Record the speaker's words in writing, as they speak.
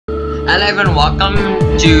Hello everyone, welcome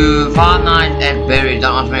to Five Nights at Berry's.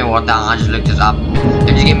 Don't ask me what the hell, I just looked this up.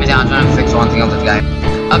 If you give me the answer, I'm gonna fix one thing of this game.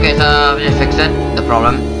 Okay, so we just fixed it, the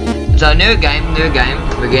problem. So new game, we're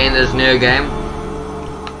getting this new game.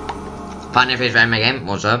 Final Fantasy anime game,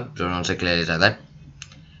 also, so don't say clearly say that.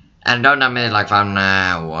 And don't tell me like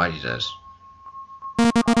what is this?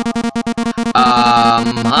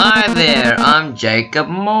 Hi there, I'm Jacob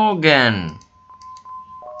Morgan.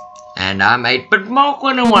 And I'm 8-bit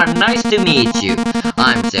Morgan1, nice to meet you.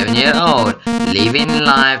 I'm 7 years old, living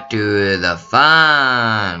life to the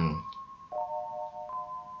fun.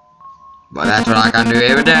 But that's what I can do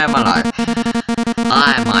every day of my life.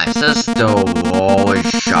 I'm my sister, oh,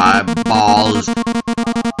 shy balls.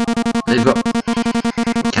 Let's go.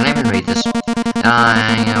 Can I even read this?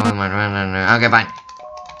 Okay, fine.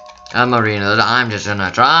 I'm not reading this, I'm just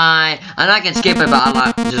gonna try. And I can skip it, but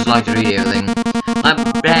I just like to read everything. My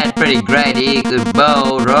dad's pretty great, he could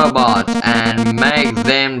build robots and make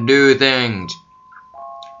them do things.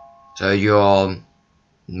 So you're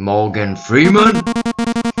Morgan Freeman?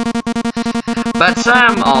 But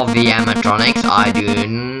some of the animatronics I do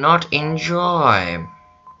not enjoy.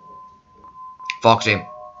 Foxy.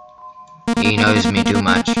 He knows me too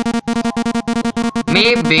much.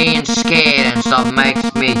 Me being scared and stuff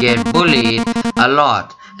makes me get bullied a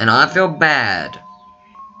lot, and I feel bad.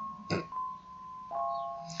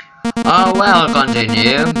 Oh well,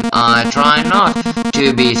 continue. I try not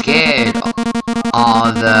to be scared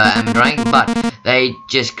of the animatronics, but they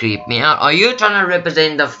just creep me out. Are you trying to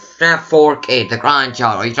represent the FNAF 4K, the Crying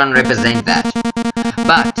Child? Are you trying to represent that?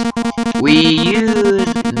 But we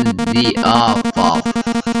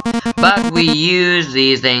use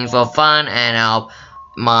these things for fun and help.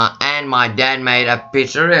 My dad made a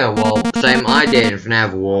pizzeria. Well, same I did in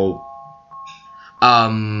FNAF. Whoa.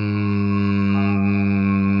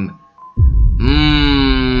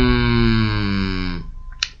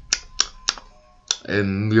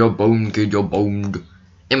 You're boned, kid, you're boned.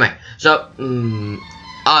 Anyway, so,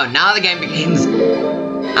 oh, now the game begins.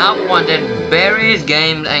 I wanted Berry's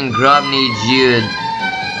Games and Grub needs you.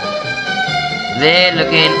 They're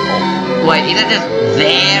looking, wait, is it just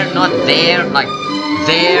there, not there, like,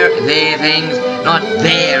 their things, not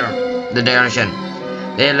there, the direction.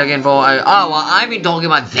 They're looking for, oh, well, I've been talking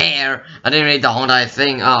about there. I didn't read the whole entire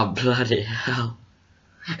thing, oh, bloody hell.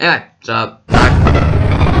 Anyway, so,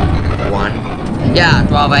 night 1. Yeah,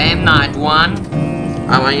 12 AM, night 1.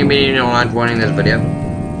 I want you to be night 1 in this video.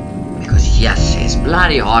 Because, yes, it's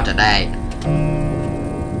bloody hot today.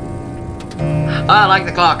 Oh, I like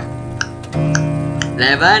the clock.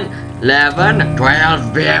 11,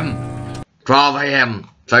 12 PM. 12 AM,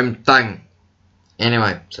 same thing.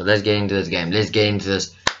 Anyway, so let's get into this game. Let's get into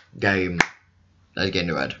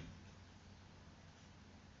it.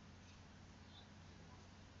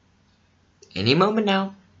 Any moment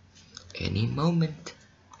now. Any moment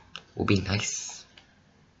will be nice.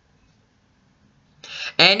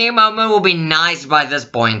 Any moment will be nice by this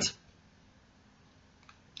point.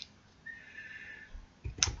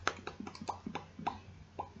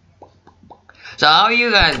 So how are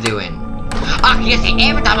you guys doing? Ah, you see,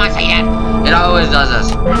 every time I say that, it always does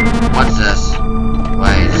this. What's this?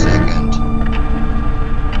 Wait a second.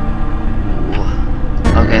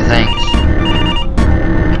 Okay, thanks.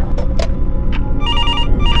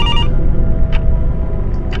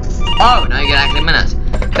 Oh, now you get actually minutes.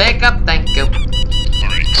 Pick up, thank you.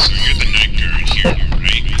 Alright, so you're the night guard here,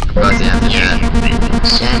 right? Of course you have to do that.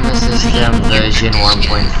 Camera system version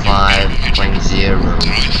 1.5.0.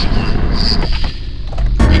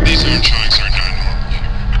 These animatronics are not normal.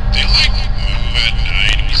 They like move at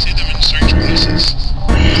night. We see them in strange places.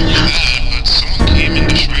 But someone came and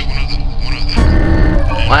destroyed one of them.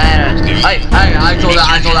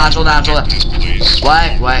 I saw that.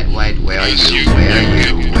 Wait, where are you?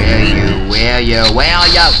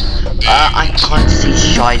 I can't see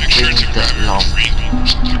shy through the long.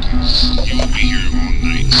 You will be here all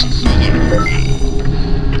night, so go let her go.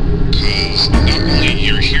 Because not only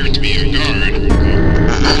you're here to be a guard,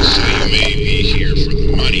 also you may be here for the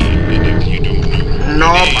money, and if you don't know...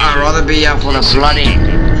 Nope, I'd rather be here for the bloody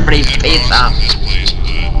free pizza. This place,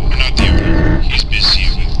 not the owner. He's busy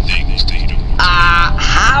with things that you don't know.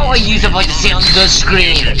 How are you supposed to see on the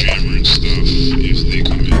screen? Jammer and stuff, if they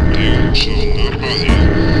come in, they shall not bother you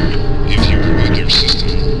if you provide their system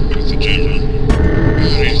with the jammer.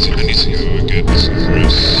 Anything get for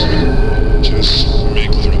us, just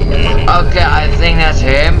make through the night. Okay, I think that's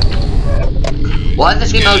him. Why is the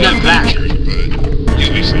screen always black? But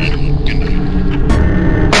you'll be fine. Good night.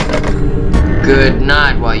 Good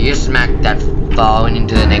night while you smack that phone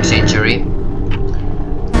into the next century.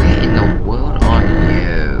 Where in the world are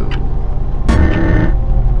you?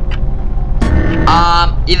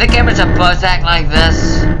 Is the camera supposed to act like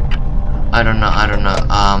this? I don't know.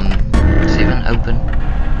 Is it even open?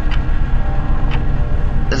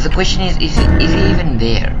 The question is he even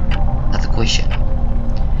there? That's the question.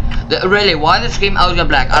 Really, why the screen always go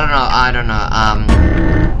black? I don't know.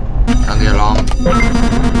 Can't get along.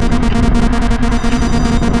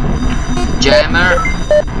 Jammer.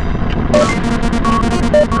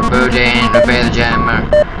 Rebooting, repair the jammer.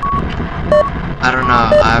 I don't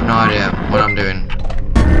know, I have no idea what I'm doing.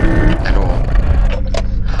 At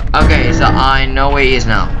all. Okay, so I know where he is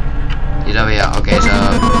now. He's over here. Okay, so...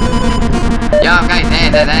 Yeah, okay,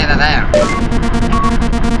 there.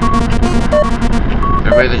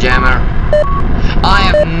 Repair the jammer. I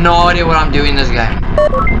have no idea what I'm doing in this game.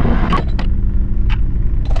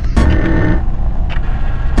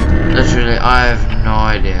 Literally, I have no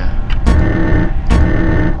idea.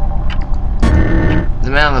 The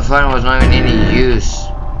man on the phone was not even any use.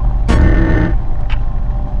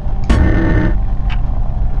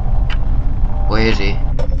 Where is he?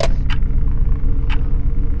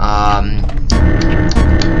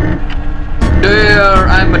 There,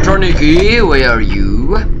 animatronic, where are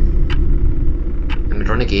you?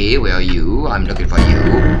 Animatronic, where are you? I'm looking for you.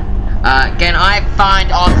 Can I find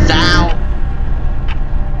Ozal?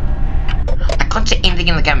 I can't see anything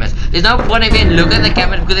in the cameras. There's no point even looking at the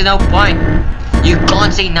cameras because there's no point. You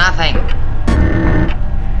can't see nothing.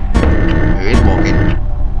 Who is walking?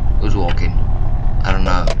 Who's walking? I don't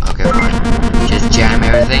know. Okay, fine. Just jam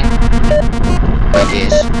everything. I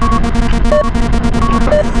guess.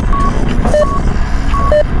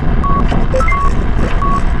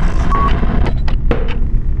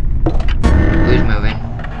 Who's moving?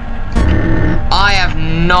 I have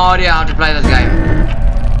no idea how to play this game.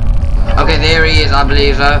 Okay, there he is, I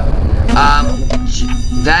believe so.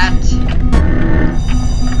 That.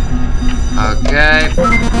 Okay,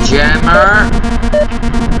 jammer.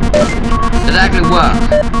 Does it actually work?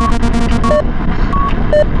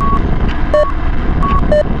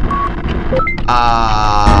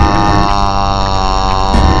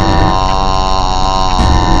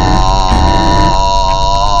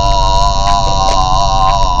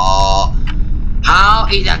 How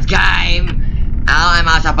is that game? How am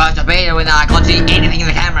I supposed to beat it when I can't see anything in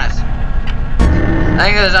the cameras? I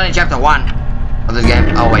think there's only chapter 1 of this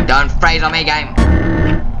game. Oh wait, don't phrase on me, game.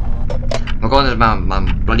 I'm calling this my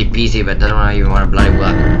bloody PC, but doesn't even want to bloody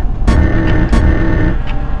work.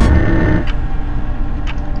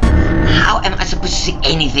 How am I supposed to see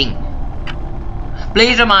anything?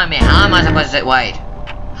 Please remind me, how am I supposed to see? Wait.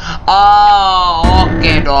 Oh,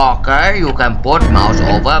 okay. You can put mouse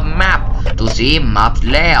over map to see map's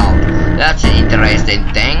layout. That's an interesting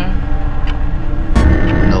thing.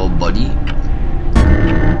 Nobody.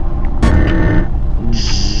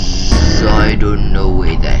 I don't know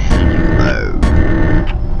where the hell you are.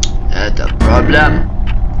 That's a problem.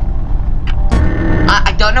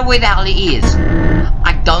 I don't know where the hell he is.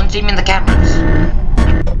 I don't see him in the cameras.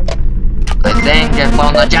 I think I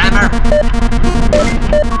found the jammer.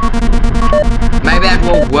 Maybe that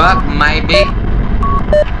will work, maybe.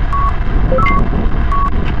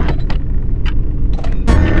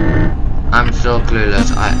 I'm so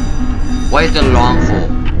clueless. What is the alarm for?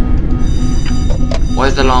 What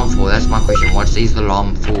is the alarm for? That's my question. What is the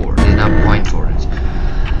alarm for? There's no point for it.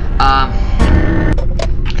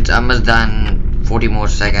 It's almost done. 40 more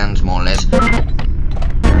seconds, more or less.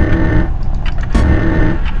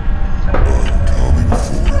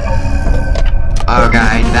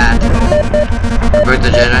 Okay, that. Put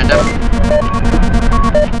the generator.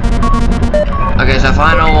 Okay, so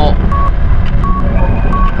final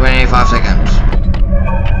 25 seconds.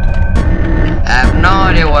 I have no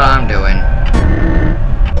idea what I'm doing.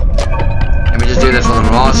 Let me just do this for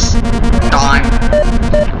the last time.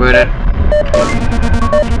 Put it.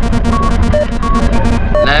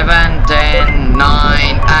 11, 10,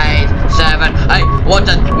 9, 8, 7. Hey, what's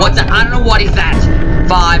that? I don't know what is that.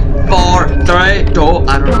 5, 4, 3, 2.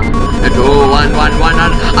 I don't know. 2, 1, 1, 1.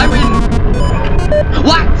 I win.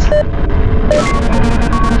 What?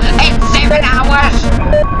 It's 7 hours.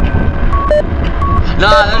 No,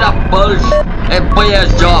 that's a bullshit. It's BS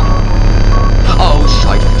job. Oh,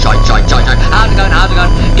 shite. How's it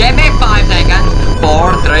going? Give me 5 seconds.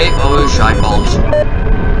 4, 3. Oh, shite balls.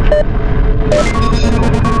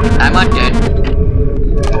 Am I dead?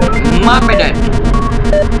 Might be dead.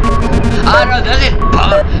 I don't know,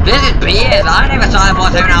 this is BS. I never signed for a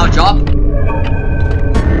 7-hour job.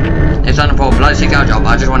 It's on for a bloody 6-hour job.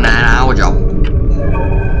 I just want an hour job.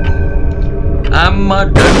 Am I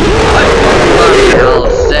dead? For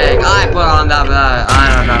hell's sake. I put on that.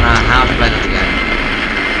 I don't know how to play this game.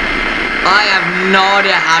 I have no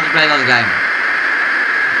idea how to play this game.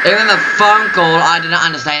 Even the phone call, I didn't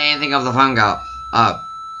understand anything of the phone call. Oh.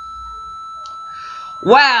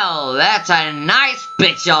 Well, that's a nice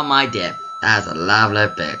picture, my dear. That's a lovely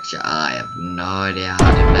picture. I have no idea how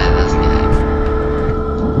to play this game.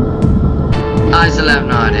 I still have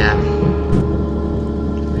no idea.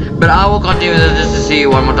 But I will continue this just to see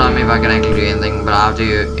one more time if I can actually do anything. But I have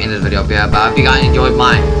to end this video up here. But I hope you guys enjoyed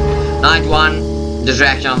my 91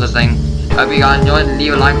 distraction of this thing. I hope you guys enjoyed.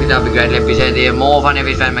 Leave a like, because that would be greatly appreciated. There are more fun if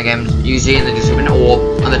you fan my games you see in the description or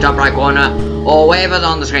on the top right corner or wherever's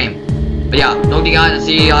on the screen. But yeah, talk to you guys and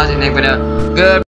see you guys in the next video. Good.